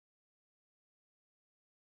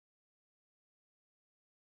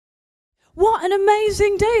What an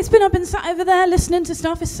amazing day. I've been sat over there listening to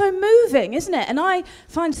stuff. It's so moving, isn't it? And I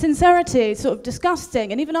find sincerity sort of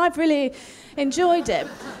disgusting, and even I've really enjoyed it.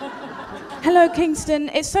 Hello, Kingston.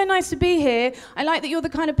 It's so nice to be here. I like that you're the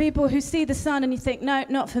kind of people who see the sun and you think, no,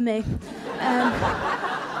 not for me.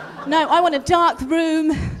 No, I want a dark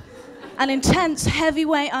room and intense,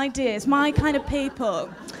 heavyweight ideas. My kind of people.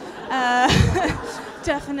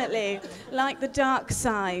 Definitely, like the dark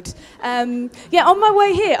side. Yeah, on my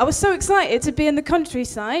way here, I was so excited to be in the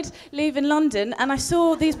countryside, leaving London, and I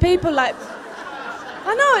saw these people like...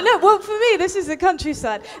 I know, look, well, for me, this is the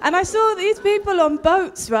countryside. And I saw these people on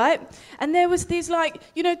boats, right? And there was these, like,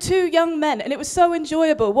 you know, two young men, and it was so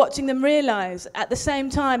enjoyable watching them realise at the same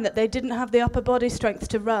time that they didn't have the upper body strength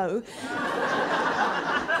to row.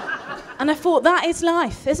 And I thought, that is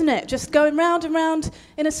life, isn't it? Just going round and round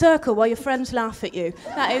in a circle while your friends laugh at you.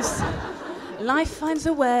 That is... life finds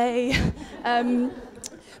a way.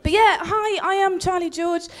 But yeah, hi, I am Charlie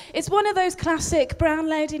George. It's one of those classic brown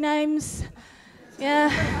lady names.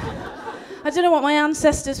 Yeah. I don't know what my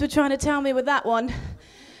ancestors were trying to tell me with that one.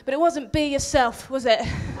 But it wasn't be yourself, was it?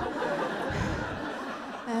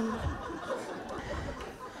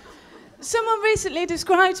 Someone recently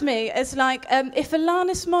described me as like, if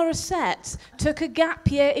Alanis Morissette took a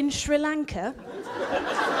gap year in Sri Lanka,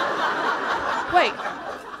 wait,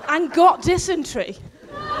 and got dysentery.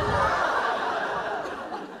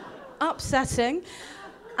 Upsetting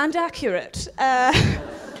and accurate.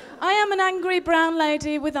 I am an angry brown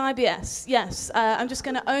lady with IBS, yes, I'm just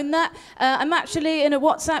going to own that. I'm actually in a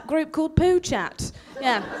WhatsApp group called Poo Chat,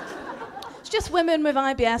 yeah. It's just women with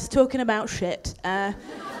IBS talking about shit.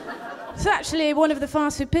 It's actually one of the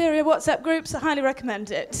far superior WhatsApp groups. I highly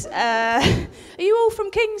recommend it. Are you all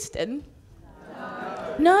from Kingston?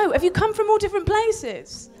 No. Have you come from all different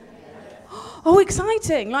places? Oh,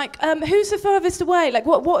 exciting. Like, who's the furthest away? Like,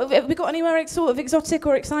 what have we got anywhere sort of exotic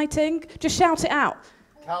or exciting? Just shout it out.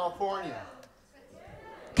 California.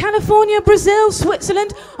 California, Brazil,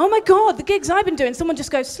 Switzerland. Oh my God, the gigs I've been doing, someone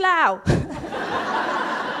just goes, slow.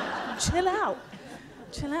 Chill out.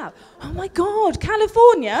 Chill out. Oh my God,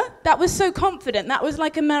 California? That was so confident. That was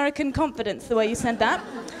like American confidence, the way you said that.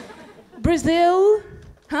 Brazil?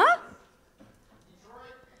 Huh?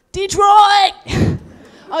 Detroit!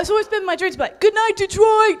 Oh, it's always been my dream to be like, good night,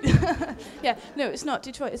 Detroit! Yeah, no, it's not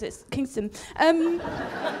Detroit, is it? It's Kingston.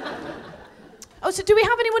 Oh, so do we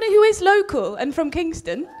have anyone who is local and from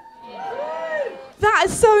Kingston? Yeah. That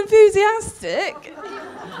is so enthusiastic.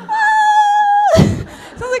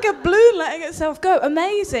 Sounds like a balloon letting itself go.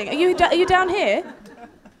 Amazing. Are you down here?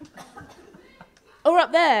 Or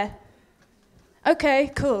up there?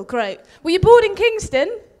 Okay, cool, great. Were you born in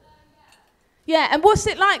Kingston? Yeah, and what's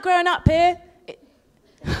it like growing up here?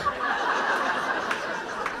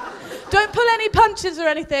 Don't pull any punches or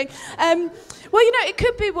anything. Well, you know, it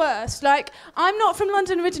could be worse. Like, I'm not from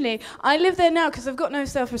London originally. I live there now because I've got no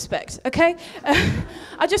self-respect, okay?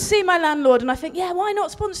 I just see my landlord and I think, yeah, why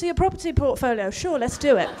not sponsor your property portfolio? Sure, let's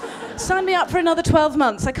do it. Sign me up for another 12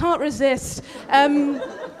 months. I can't resist.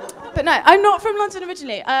 But no, I'm not from London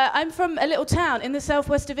originally. I'm from a little town in the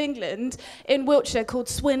southwest of England in Wiltshire called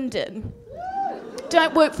Swindon.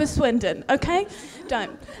 Don't work for Swindon, okay?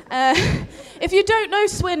 Don't. If you don't know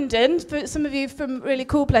Swindon, for some of you from really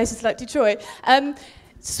cool places like Detroit,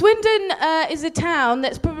 Swindon is a town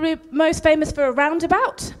that's probably most famous for a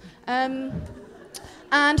roundabout and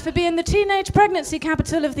for being the teenage pregnancy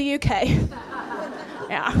capital of the UK.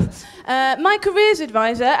 Yeah. My careers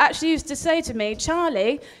advisor actually used to say to me,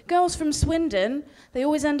 Charlie, girls from Swindon, they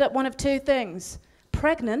always end up one of two things,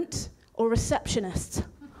 pregnant or receptionist.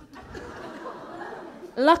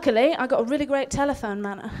 Luckily, I got a really great telephone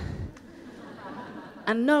manner.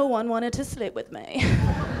 And no one wanted to sleep with me.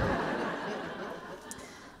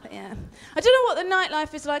 But yeah. I don't know what the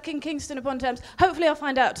nightlife is like in Kingston-upon-Thames. Hopefully I'll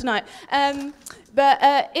find out tonight.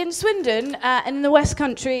 But in Swindon, and in the West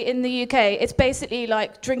Country in the UK, it's basically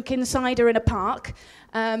like drinking cider in a park.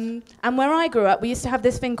 And where I grew up, we used to have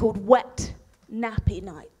this thing called wet nappy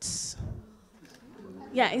nights.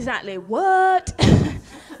 Yeah, exactly. What?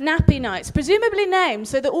 Nappy nights, presumably named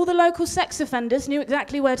so that all the local sex offenders knew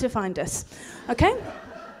exactly where to find us. Okay?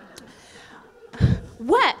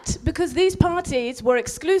 Wet, because these parties were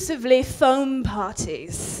exclusively foam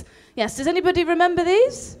parties. Yes, does anybody remember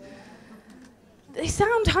these? They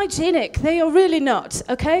sound hygienic. They are really not,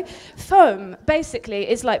 okay? Foam, basically,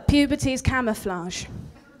 is like puberty's camouflage.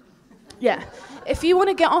 Yeah. If you want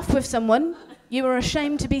to get off with someone you are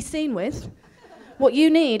ashamed to be seen with, what you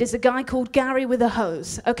need is a guy called Gary with a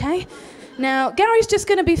hose, okay? Now, Gary's just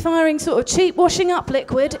going to be firing sort of cheap washing up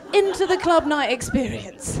liquid into the club night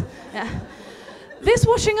experience. Yeah. this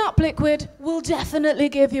washing up liquid will definitely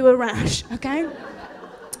give you a rash, okay?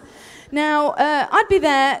 Now, I'd be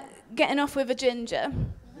there getting off with a ginger.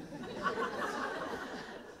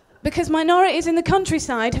 Because minorities in the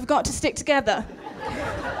countryside have got to stick together.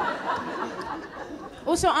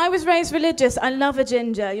 Also, I was raised religious. I love a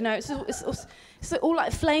ginger. You know, it's all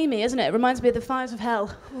like flamey, isn't it? It reminds me of the fires of hell.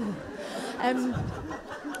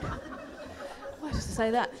 Why did I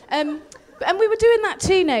say that? And we were doing that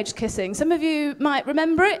teenage kissing. Some of you might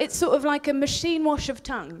remember it. It's sort of like a machine wash of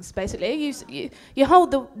tongues, basically. You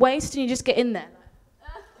hold the waist and you just get in there.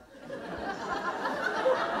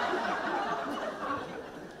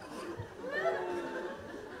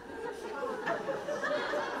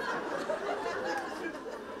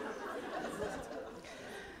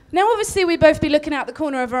 Now, obviously, we'd both be looking out the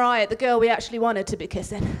corner of our eye at the girl we actually wanted to be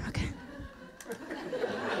kissing. Okay.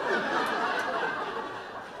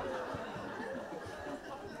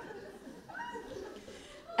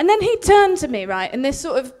 And then he'd turn to me, right, in this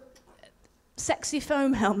sort of sexy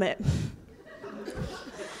foam helmet.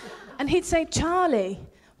 And he'd say, "Charlie,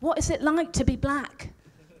 what is it like to be black?"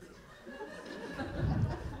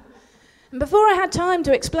 And before I had time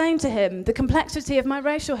to explain to him the complexity of my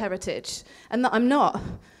racial heritage and that I'm not,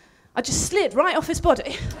 I just slid right off his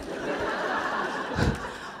body.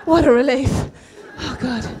 What a relief. Oh,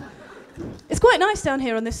 God. It's quite nice down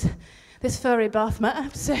here on this furry bath mat, I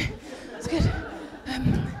have to say. It's good.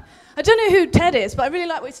 I don't know who Ted is, but I really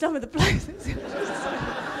like what he's done with the place.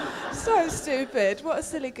 So stupid. What a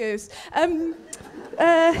silly goose. But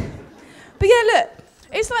yeah, look.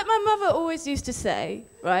 It's like my mother always used to say,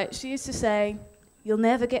 right? She used to say, "You'll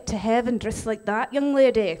never get to heaven dressed like that, young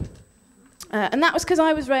lady." And that was because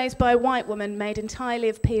I was raised by a white woman made entirely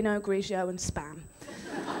of Pinot Grigio and Spam.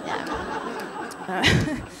 Yeah.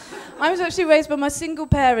 I was actually raised by my single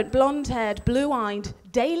parent, blonde-haired, blue-eyed,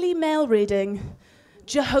 Daily Mail reading,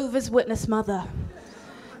 Jehovah's Witness mother.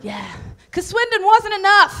 Yeah. Because Swindon wasn't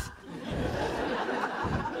enough.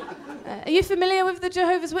 Are you familiar with the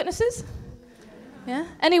Jehovah's Witnesses? Yeah?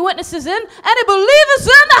 Any witnesses in? Any believers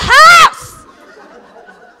in the house?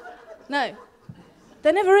 No.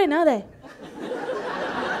 They're never in, are they?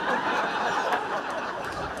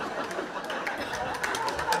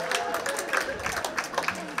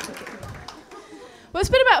 Well, it's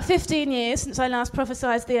been about 15 years since I last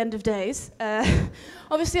prophesied the end of days.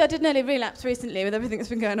 Obviously, I did nearly relapse recently with everything that's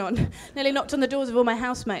been going on. Nearly knocked on the doors of all my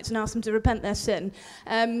housemates and asked them to repent their sin.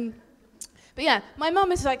 But yeah, my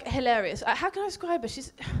mum is like hilarious. How can I describe her?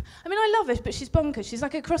 I love her, but she's bonkers. She's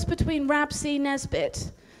like a cross between Rab C.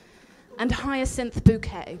 Nesbitt and Hyacinth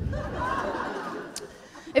Bouquet.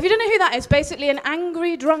 If you don't know who that is, basically an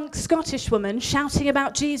angry, drunk Scottish woman shouting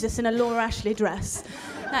about Jesus in a Laura Ashley dress.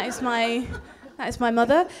 That is my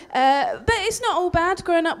mother. But it's not all bad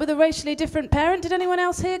growing up with a racially different parent. Did anyone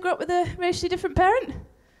else here grow up with a racially different parent?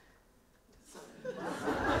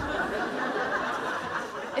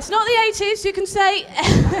 It's not the 80s, you can say.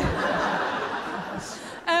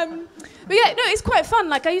 But yeah, no, it's quite fun.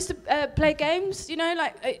 Like, I used to play games, you know,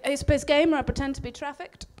 like I used to play this game where I pretend to be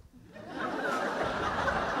trafficked.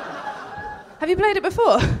 Have you played it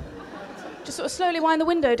before? Just sort of slowly wind the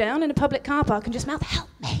window down in a public car park and just mouth, "Help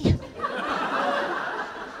me."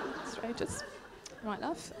 It's outrageous. Right,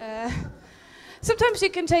 love. Sometimes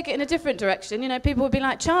you can take it in a different direction. You know, people would be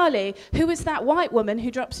like, "Charlie, who is that white woman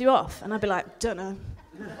who drops you off?" And I'd be like, "Dunno."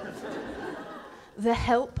 The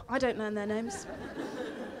help. I don't learn their names.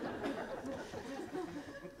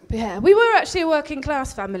 But yeah, we were actually a working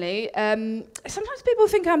class family. Sometimes people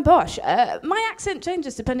think I'm posh. My accent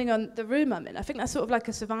changes depending on the room I'm in. I think that's sort of like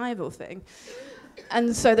a survival thing.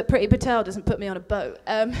 And so that Priti Patel doesn't put me on a boat.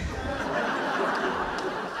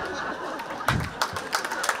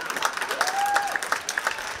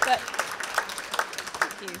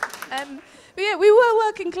 But yeah, we were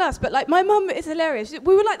working class, but like my mum is hilarious.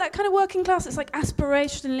 We were like that kind of working class that's like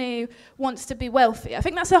aspirationally wants to be wealthy. I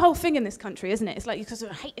think that's the whole thing in this country, isn't it? It's like you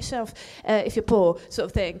sort of hate yourself if you're poor, sort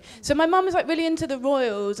of thing. So my mum was like really into the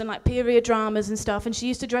royals and like period dramas and stuff, and she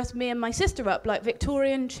used to dress me and my sister up like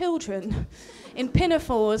Victorian children in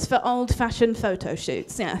pinafores for old-fashioned photo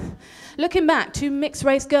shoots. Yeah. Looking back, two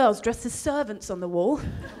mixed-race girls dressed as servants on the wall.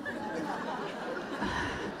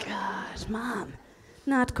 God, Mum.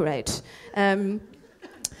 Not great. But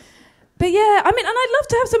yeah, I mean, and I'd love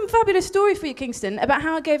to have some fabulous story for you, Kingston, about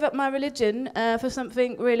how I gave up my religion for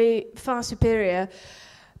something really far superior.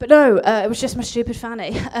 But no, it was just my stupid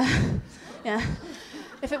fanny. Yeah.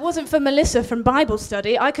 If it wasn't for Melissa from Bible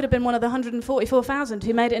study, I could have been one of the 144,000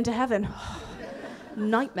 who made it into heaven.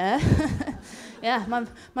 Nightmare. Yeah,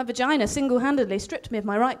 my vagina single-handedly stripped me of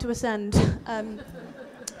my right to ascend.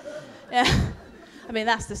 Yeah. I mean,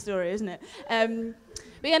 that's the story, isn't it?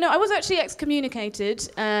 But yeah, no, I was actually excommunicated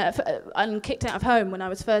and kicked out of home when I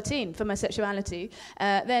was 13 for my sexuality.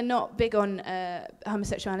 They're not big on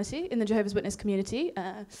homosexuality in the Jehovah's Witness community.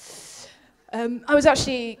 I was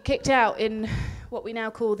actually kicked out in what we now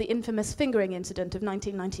call the infamous fingering incident of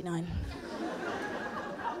 1999.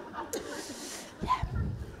 Yeah.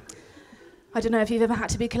 I don't know if you've ever had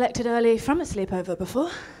to be collected early from a sleepover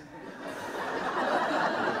before.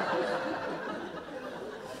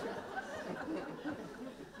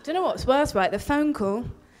 Do you know what's worse, right? The phone call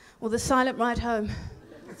or the silent ride home?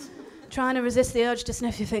 Trying to resist the urge to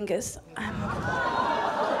sniff your fingers.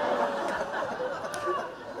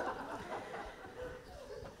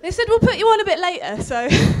 They said, we'll put you on a bit later, so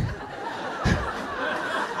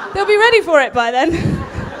they'll be ready for it by then.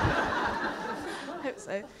 Hope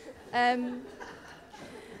so.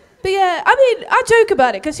 But yeah, I mean, I joke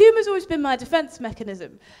about it because humour's always been my defence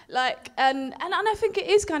mechanism. Like, and I think it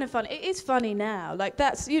is kind of fun. It is funny now. Like,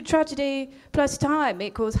 that's tragedy plus time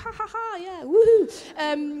equals ha ha ha, yeah,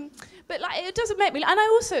 woohoo. But like, it doesn't make me. And I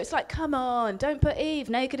also, it's like, come on, don't put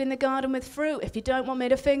Eve naked in the garden with fruit if you don't want me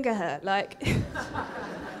to finger her. Like,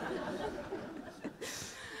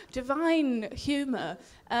 divine humour.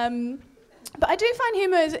 But I do find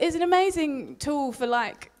humour is an amazing tool for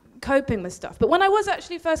like coping with stuff. But when I was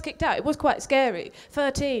actually first kicked out, it was quite scary.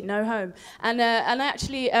 13, no home. And I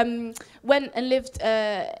actually went and lived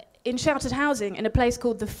in sheltered housing in a place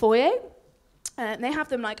called the Foyer. And they have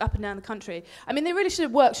them like up and down the country. I mean, they really should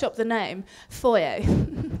have workshopped the name, Foyer.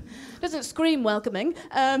 Doesn't scream welcoming.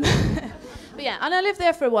 But yeah, and I lived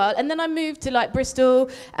there for a while, and then I moved to like Bristol,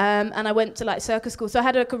 and I went to like circus school. So I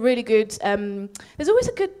had like a really good. There's always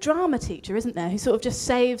a good drama teacher, isn't there, who sort of just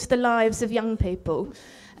saves the lives of young people,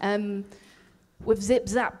 with zip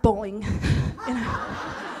zap boing. You know.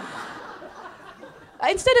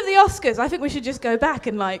 Instead of the Oscars, I think we should just go back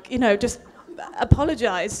and like just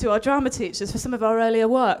apologise to our drama teachers for some of our earlier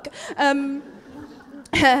work.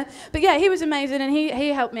 But yeah, he was amazing, and he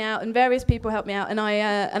helped me out, and various people helped me out, and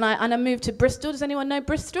I moved to Bristol. Does anyone know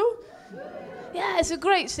Bristol? Yeah, it's a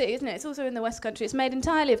great city, isn't it? It's also in the West Country. It's made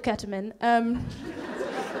entirely of ketamine.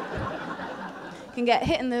 You can get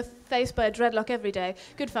hit in the face by a dreadlock every day.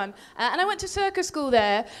 Good fun. And I went to circus school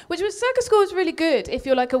there, circus school was really good if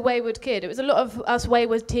you're like a wayward kid. It was a lot of us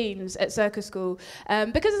wayward teens at circus school,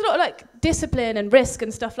 because there's a lot of like discipline and risk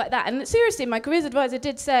and stuff like that. And seriously, my careers advisor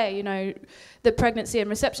did say, the pregnancy and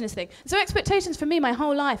receptionist thing. So expectations for me my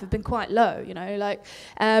whole life have been quite low,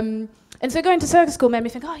 and so going to circus school made me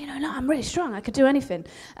think, no, I'm really strong, I could do anything.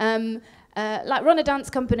 Like run a dance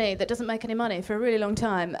company that doesn't make any money for a really long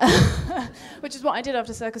time, which is what I did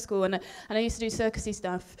after circus school, and I used to do circusy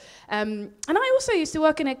stuff. And I also used to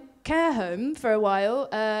work in a care home for a while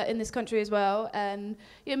in this country as well. And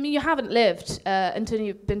you haven't lived until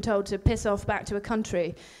you've been told to piss off back to a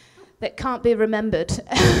country that can't be remembered.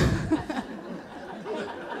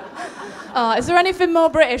 Is there anything more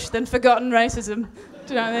British than forgotten racism?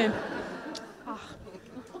 Do you know what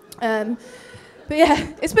I mean? But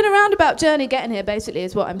yeah, it's been a roundabout journey getting here, basically,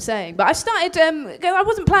 is what I'm saying. But I started, I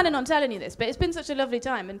wasn't planning on telling you this, but it's been such a lovely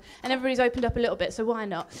time, and everybody's opened up a little bit, so why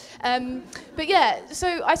not? But yeah,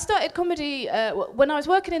 so I started comedy when I was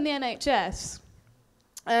working in the NHS,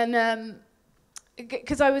 and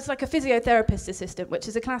because I was like a physiotherapist assistant, which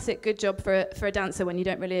is a classic good job for a dancer when you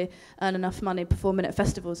don't really earn enough money performing at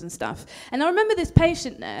festivals and stuff. And I remember this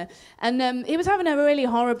patient there, and he was having a really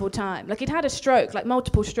horrible time. Like, he'd had a stroke, like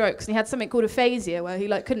multiple strokes, and he had something called aphasia, where he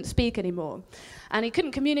like couldn't speak anymore. And he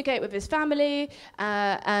couldn't communicate with his family,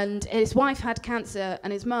 and his wife had cancer,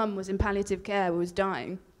 and his mum was in palliative care, was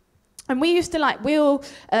dying. And we used to like wheel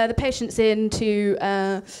the patients into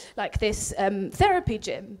like this therapy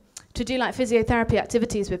gym to do like physiotherapy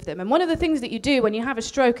activities with them. And one of the things that you do when you have a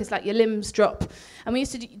stroke is like your limbs drop. And we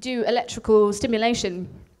used to do electrical stimulation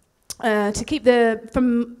to keep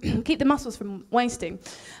the muscles from wasting.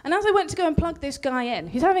 And as I went to go and plug this guy in,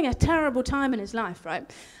 he's having a terrible time in his life, right?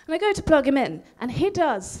 And I go to plug him in, and he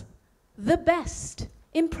does the best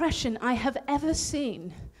impression I have ever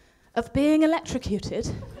seen of being electrocuted.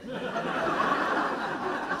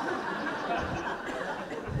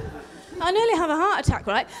 I nearly have a heart attack,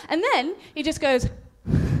 right? And then he just goes...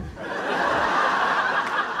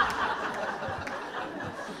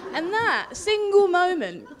 And that single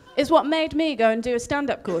moment is what made me go and do a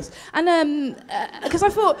stand-up course. And because I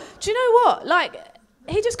thought, do you know what? Like,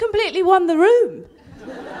 he just completely won the room.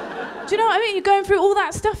 Do you know what I mean? You're going through all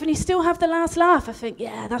that stuff and you still have the last laugh. I think,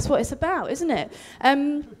 yeah, that's what it's about, isn't it?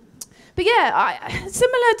 But yeah,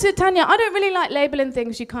 similar to Tanya, I don't really like labelling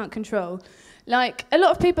things you can't control. Like, a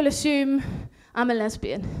lot of people assume I'm a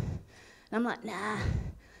lesbian. And I'm like, nah,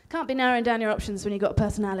 can't be narrowing down your options when you've got a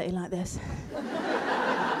personality like this.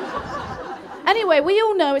 Anyway, we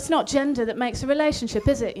all know it's not gender that makes a relationship,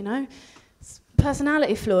 is it, you know? It's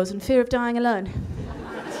personality flaws and fear of dying alone.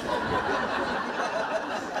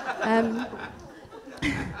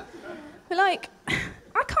 But like,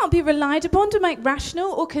 I can't be relied upon to make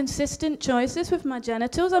rational or consistent choices with my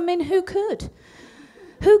genitals. I mean, who could?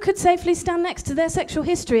 Who could safely stand next to their sexual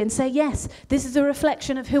history and say, yes, this is a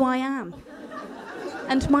reflection of who I am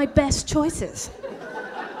and my best choices?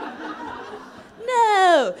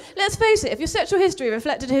 No! Let's face it, if your sexual history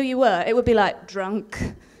reflected who you were, it would be like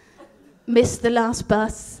drunk, missed the last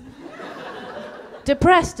bus,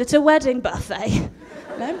 depressed at a wedding buffet. You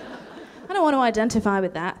know? I don't want to identify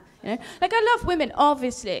with that. You know? Like, I love women,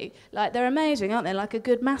 obviously. Like, they're amazing, aren't they? Like a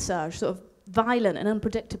good massage, sort of violent and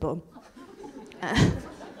unpredictable.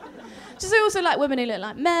 Just I also like women who look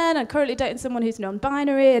like men. I'm currently dating someone who's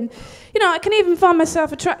non-binary, and, you know, I can even find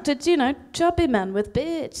myself attracted to, you know, chubby men with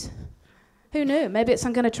beards. Who knew? Maybe it's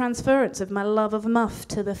some kind of transference of my love of muff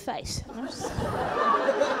to the face.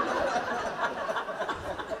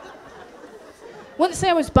 Wouldn't say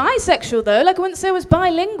I was bisexual, though. Like, I wouldn't say I was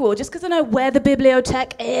bilingual, just because I know where the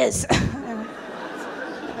bibliothèque is.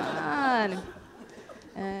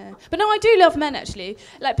 But no, I do love men, actually.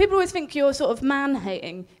 Like, people always think you're sort of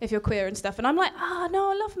man-hating if you're queer and stuff, and I'm like,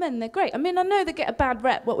 no, I love men, they're great. I mean, I know they get a bad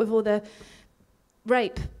rep, what with all the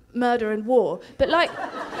rape, murder and war, but like...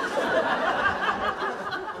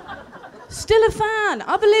 Still a fan.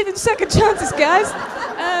 I believe in second chances, guys.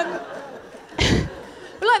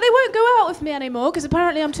 But like, they won't go out with me anymore because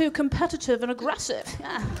apparently I'm too competitive and aggressive.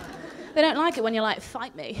 Yeah. They don't like it when you're like,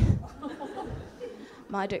 fight me.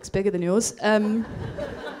 My dick's bigger than yours.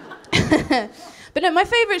 But no, my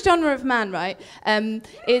favourite genre of man, right,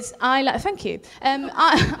 is thank you.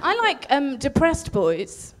 I like depressed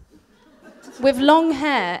boys with long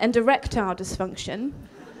hair and erectile dysfunction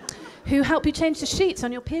who help you change the sheets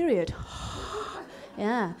on your period.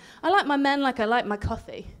 Yeah. I like my men like I like my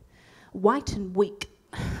coffee. White and weak.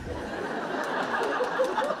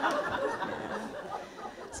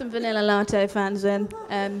 Some vanilla latte fans then.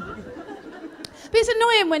 But it's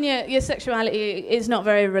annoying when your sexuality is not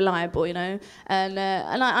very reliable, you know. And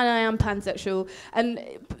I am pansexual, and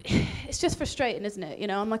it's just frustrating, isn't it? You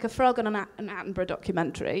know, I'm like a frog on an Attenborough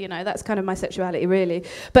documentary. You know, that's kind of my sexuality, really.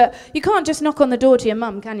 But you can't just knock on the door to your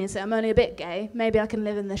mum, can you? Say, I'm only a bit gay. Maybe I can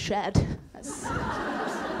live in the shed. That's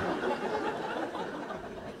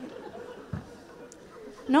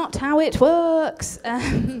not how it works.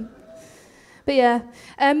 But yeah.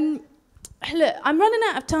 Look, I'm running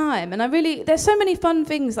out of time, and there's so many fun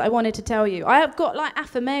things that I wanted to tell you. I have got, like,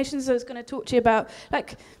 affirmations I was going to talk to you about.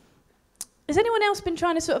 Like, has anyone else been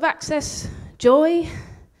trying to sort of access joy?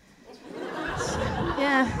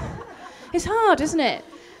 Yeah. It's hard, isn't it?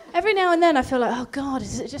 Every now and then I feel like, oh, God,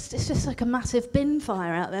 it's just like a massive bin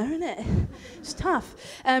fire out there, isn't it? It's tough.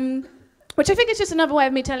 Which I think is just another way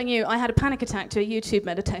of me telling you I had a panic attack to a YouTube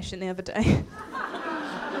meditation the other day.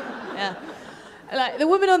 Yeah. Like, the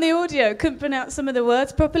woman on the audio couldn't pronounce some of the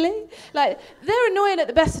words properly. Like, they're annoying at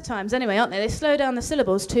the best of times anyway, aren't they? They slow down the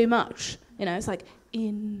syllables too much. You know, it's like,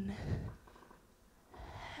 inhale.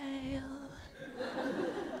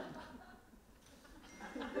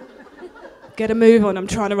 Get a move on, I'm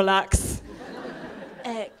trying to relax.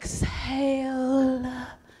 Exhale.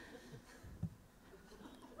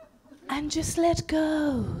 And just let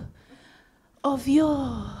go of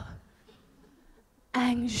your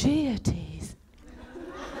anxieties.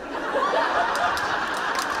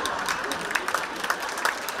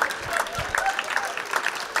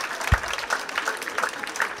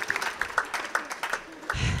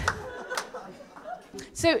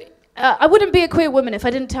 So, I wouldn't be a queer woman if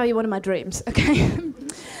I didn't tell you one of my dreams, okay?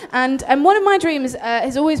 and one of my dreams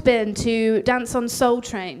has always been to dance on Soul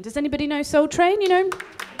Train. Does anybody know Soul Train, you know?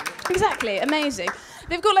 Exactly, amazing.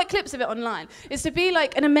 They've got, like, clips of it online. It's to be,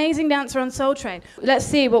 like, an amazing dancer on Soul Train. Let's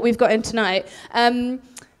see what we've got in tonight.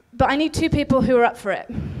 But I need 2 people who are up for it.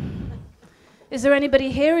 Is there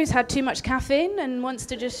anybody here who's had too much caffeine and wants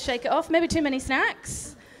to just shake it off? Maybe too many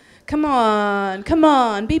snacks? Come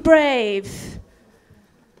on, be brave.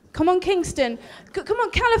 Come on, Kingston. Come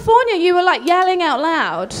on, California, you were, like, yelling out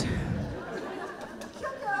loud.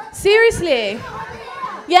 Seriously?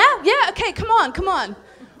 Yeah? Yeah? Okay, come on.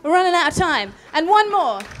 We're running out of time. And one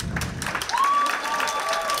more.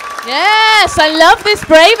 Yes, I love this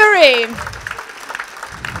bravery.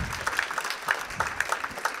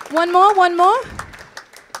 One more.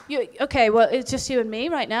 Okay, well, it's just you and me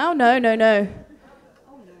right now? No.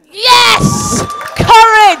 Yes!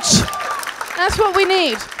 Courage! That's what we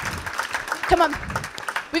need. Come on.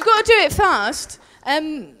 We've got to do it fast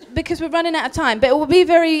because we're running out of time, but it will be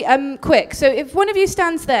very quick. So if one of you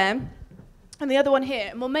stands there and the other one here,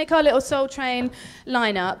 and we'll make our little Soul Train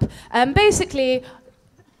lineup. Basically,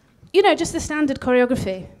 you know, just the standard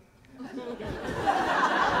choreography.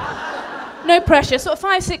 No pressure, sort of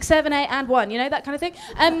 5, 6, 7, 8, and 1, you know, that kind of thing.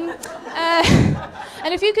 And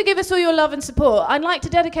if you could give us all your love and support, I'd like to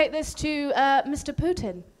dedicate this to Mr.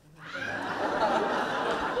 Putin.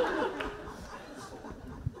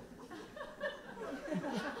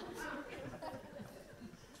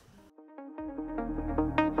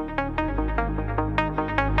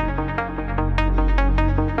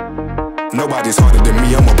 Nobody's harder than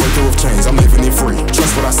me, I'm a breaker of chains, I'm living it free.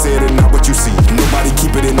 Trust what I said and not what you see. Nobody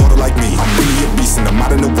keep it in order like me. I'm really a beast and I'm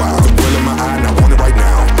out in the wild. The boil in my eye and I want it right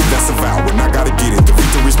now. That's a vow and I gotta get it, the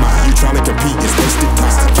victory's mine. You tryna compete is wasted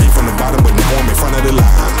time. Came from the bottom but now I'm in front of the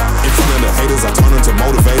line. In front of the haters I turn them to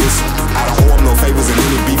motivators. I don't owe them no favors and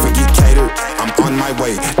any beef or get catered. I'm on my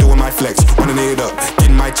way, doing my flex, running it up,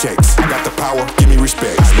 getting my checks. I got the power, give me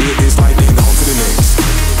respect. I live this life then on to the next.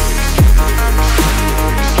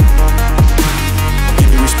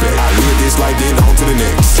 I live this life, then on to the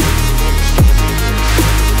next.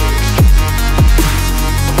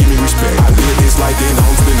 Give me respect. I live this life, then on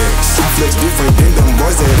to the next. I flex different than them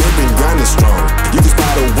boys that have been grinding strong. You can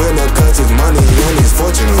spot a winner cause his money and his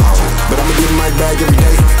fortune long. But I'ma get my bag every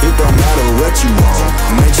day, it don't matter what you want.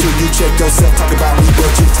 Make sure you check yourself, talk about me, but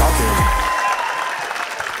you talking.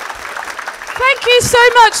 Thank you so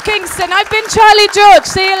much, Kingston. I've been Charlie George.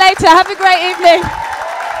 See you later. Have a great evening.